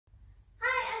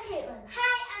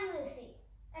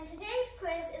And today's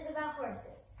quiz is about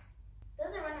horses.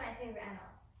 Those are one of my favorite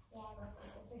animals. Yeah, I love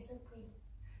horses. They're so pretty.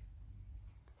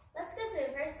 Let's go through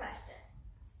the first question.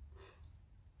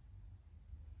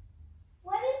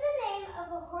 What is the name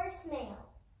of a horse male?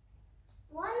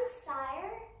 1 sire,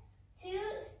 2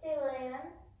 stallion,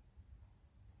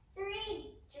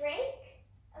 3 drake,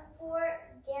 and 4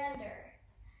 gander.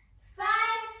 5,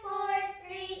 4,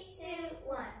 3, 2,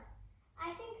 1.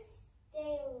 I think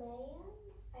stallion.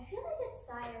 I feel like it's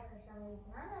sire for some reason.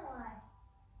 I don't know why.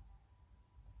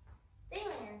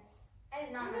 Stallion. I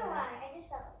did not know why. I just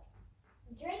felt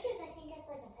like drake is. I think it's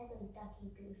like a type of ducky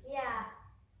goose. Yeah.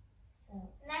 So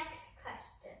next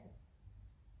question.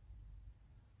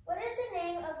 What is the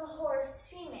name of a horse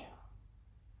female?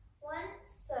 1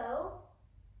 sow,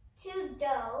 2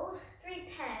 doe, 3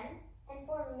 pen, and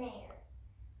 4 mare.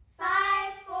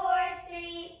 5, 4,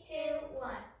 3, 2,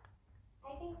 1.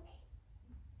 I think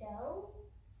doe.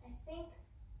 I think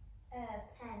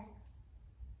pen.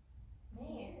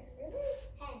 Mare. Really?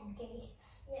 Pen, Katie.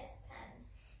 Yes, pen.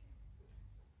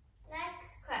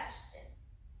 Next question.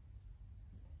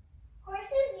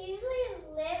 Horses usually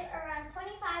live around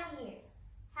 25 years.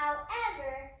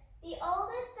 However, the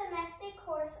oldest domestic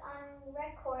horse on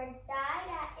record died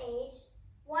at age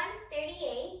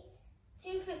 138,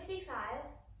 255,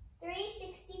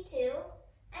 362,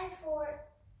 and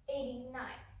 489.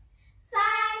 5,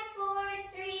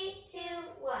 4, 3, 2,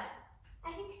 1.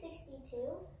 I think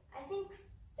 62. I think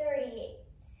 38.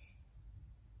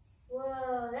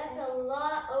 Whoa, that's a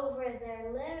lot over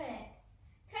their limit.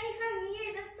 25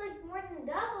 years, that's like more than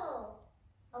double.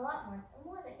 A lot more.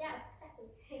 Yeah, exactly.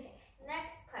 Okay.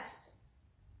 Next question.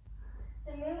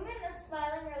 The movement of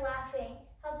smiling or laughing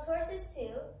helps horses to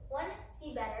 1,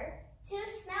 see better, 2,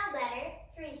 smell better,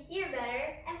 3, hear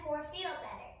better, and 4, feel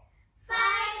better. 5,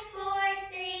 4,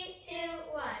 3, 2,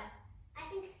 1. I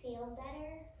think feel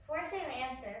better. Before I say my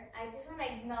answer, I just want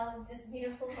to acknowledge this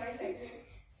beautiful horse right here.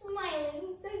 Smiling,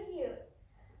 he's so cute.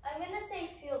 I'm going to say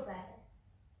feel better.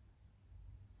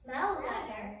 Smell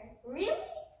better. Really?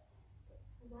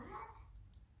 What?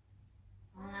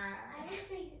 I wish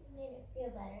they made it feel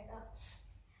better though.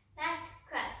 Next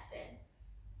question.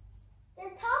 The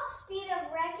top speed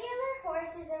of regular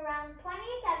horse is around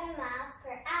 27 miles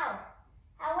per hour.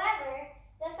 However,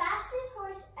 the fastest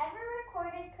horse ever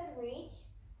recorded could reach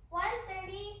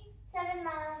 137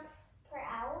 miles per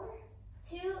hour,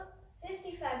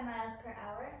 255 miles per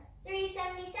hour,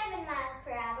 377 miles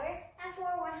per hour, and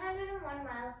 101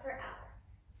 miles per hour.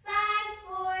 5,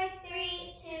 4,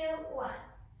 3, 2, 1.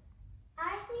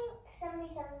 I think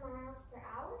 77 miles per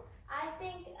hour. I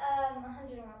think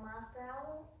 101 miles per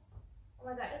hour. Oh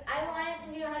my god, I want it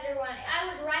to be 101. I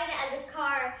would ride it as a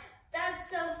car. That's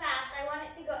so fast. I want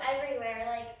it to go everywhere,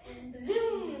 like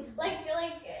zoom, like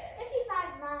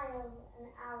 55 miles an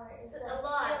hour is a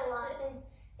lot. Still a lot since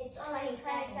it's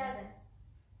 27.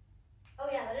 Oh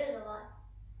yeah, that is a lot.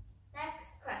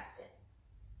 Next question.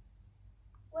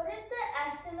 What is the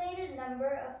estimated number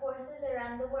of horses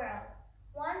around the world?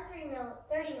 30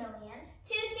 million,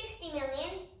 260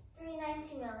 million,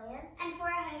 390 million, and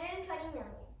 420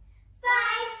 million. 5,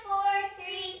 4,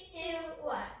 3, 2,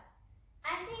 1.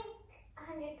 I think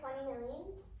 120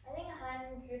 million. I think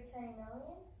 120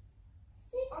 million.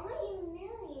 60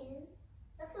 million?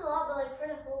 That's a lot, but like for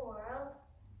the whole world.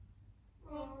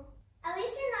 At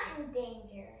least they're not in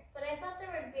danger. But I thought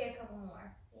there would be a couple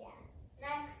more. Yeah.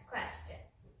 Next question.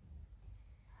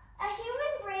 A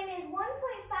human brain is 1.5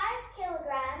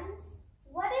 kilograms.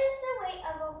 What is the weight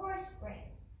of a horse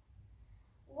brain?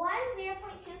 1,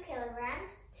 0.2 kilograms.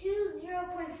 2,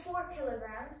 0.4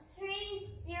 kilograms. 3,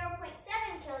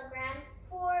 0.7 kilograms.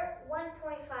 4,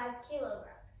 1.5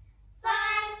 kilograms. 5,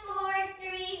 4,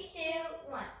 3, 2,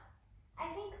 1.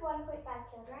 I think 1.5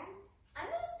 kilograms. I'm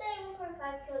going to say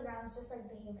 1.5 kilograms, just like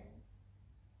the human.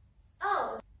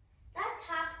 Oh, that's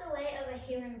half the weight of a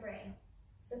human brain.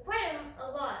 So quite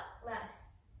a lot less.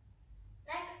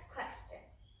 Next question.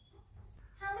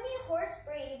 How many horse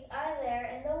breeds are there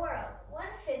in the world?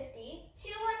 150,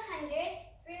 200,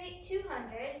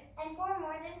 200, and 4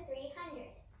 more than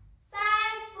 300. 5,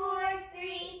 4,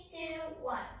 3, 2,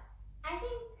 1. I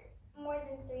think more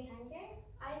than 300.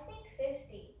 I think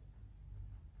 50.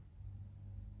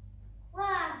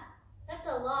 Wow, that's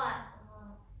a lot.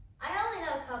 I only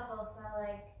know a couple, so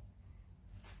like.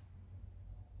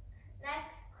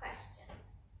 Next question.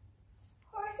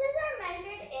 Horses are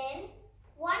measured in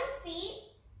 1 feet,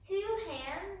 2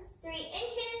 hands, 3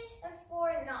 inches, and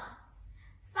 4 knots.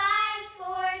 5,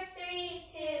 4, 3,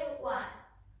 2, 1.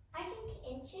 I think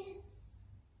inches.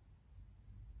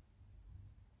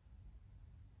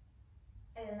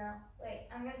 I don't know. Wait,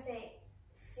 I'm gonna say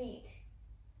feet.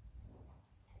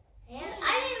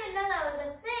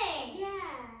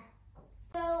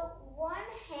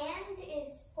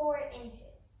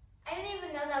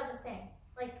 that was a thing.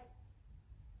 Like,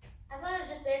 I thought it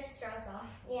was just there to throw us off.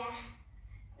 Yeah.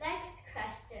 Next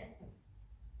question.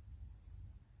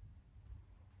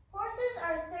 Horses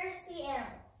are thirsty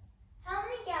animals. How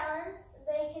many gallons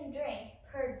they can drink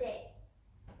per day?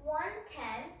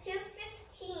 110,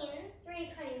 215,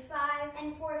 325,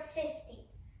 and 450.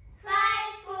 5,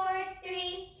 4,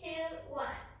 3, 2, 1.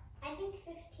 I think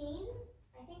 15.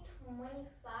 I think 25.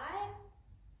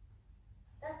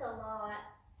 That's a lot.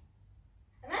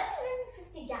 Imagine drinking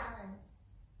 50 gallons.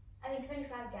 I mean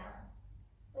 25 gallons.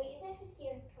 Wait, is it 50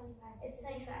 or 25? It's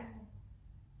 25.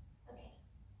 Okay.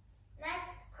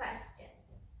 Next question.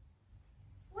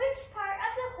 Which part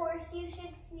of the horse you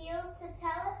should feel to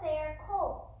tell if they are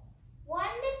cold? 1,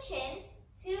 the chin,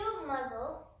 2,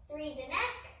 muzzle, 3, the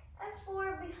neck, and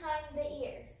 4, behind the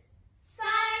ears. 5,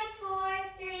 4,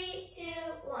 3, 2,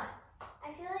 1.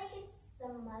 I feel like it's the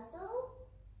muzzle.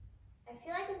 I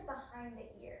feel like it's behind the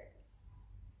ears.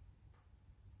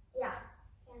 Yeah,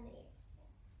 behind the ears.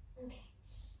 Okay.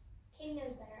 King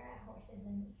knows better at horses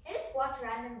than me. I just watch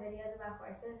random videos about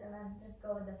horses and then just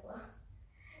go with the flow.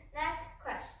 Next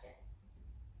question.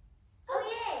 Oh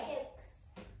yay!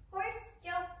 Horse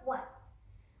joke 1.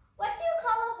 What do you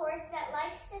call a horse that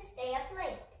likes to stay up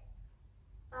late?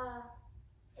 A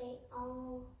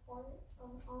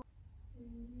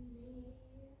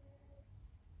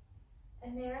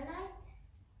Maronite?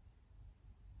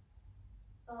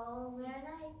 Oh,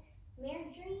 Maronite.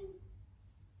 Mare dream?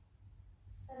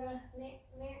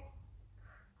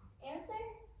 Answer?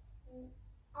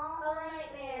 All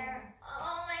nightmare.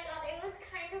 Oh my god, it was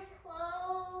kind of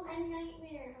close. A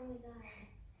nightmare, oh my god.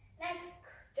 Next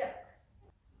joke.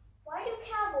 Why do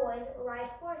cowboys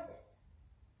ride horses?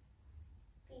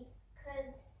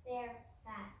 Because they're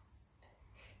fast.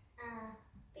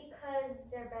 Because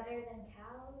they're better than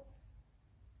cows.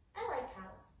 I like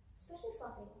cows, especially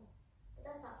fluffy ones. But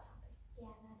that's off topic.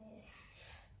 Yeah, that is.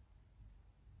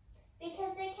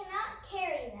 Because they cannot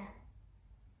carry them.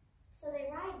 So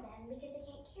they ride them because they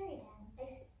can't carry them.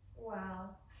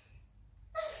 Wow.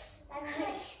 That's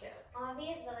like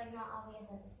obvious, but like not obvious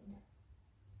at the same time.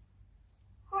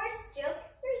 Horse joke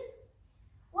 3.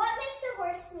 What makes a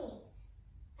horse sneeze?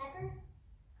 Pepper?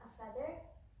 A feather?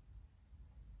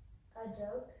 A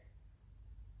joke?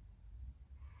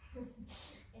 A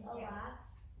laugh?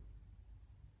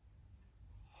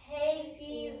 Hay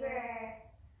fever.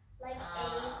 Like a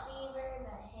fever,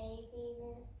 but hay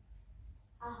fever.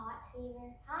 A hot fever.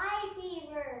 High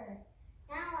fever.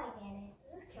 Now I get it.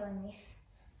 This is killing me.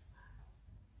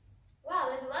 Wow,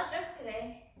 there's a lot of jokes today.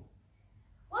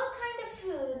 What kind of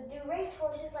food do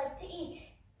racehorses like to eat?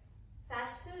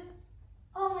 Fast food?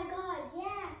 Oh my god,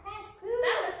 yeah, fast food.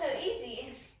 That was so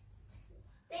easy.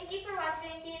 Thank you for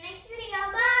watching. See you next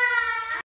video. Bye.